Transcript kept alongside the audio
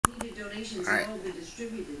Donations have all been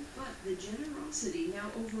distributed, but the generosity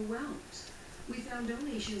now overwhelms. We found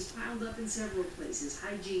donations piled up in several places,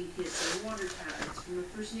 hygiene kits and water tablets from a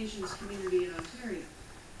First Nations community in Ontario.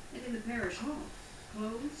 And in the parish hall,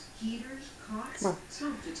 clothes, heaters, cots,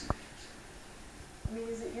 smoke detectors. I mean,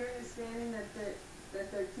 is it your understanding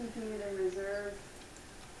that they're keeping it in reserve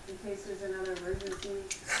in case there's another emergency?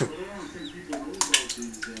 Well, I don't think people know about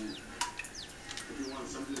these, if you want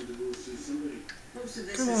something to go see somebody. Most of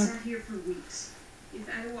this has sat here for weeks. If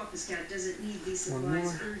Attawapiskat doesn't need these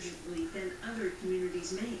supplies urgently, then other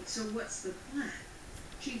communities may. So what's the plan?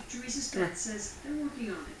 Chief Teresa Spence says they're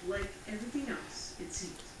working on it, like everything else, it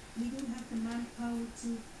seems. We don't have the manpower to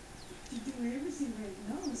do everything right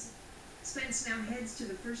now. Spence now heads to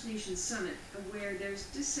the First Nations Summit, aware there's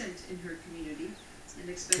dissent in her community and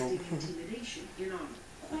expecting intimidation in Ottawa.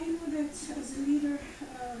 I know that as a leader,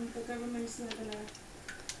 the government's not going to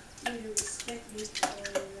really respect me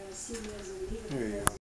or see me as a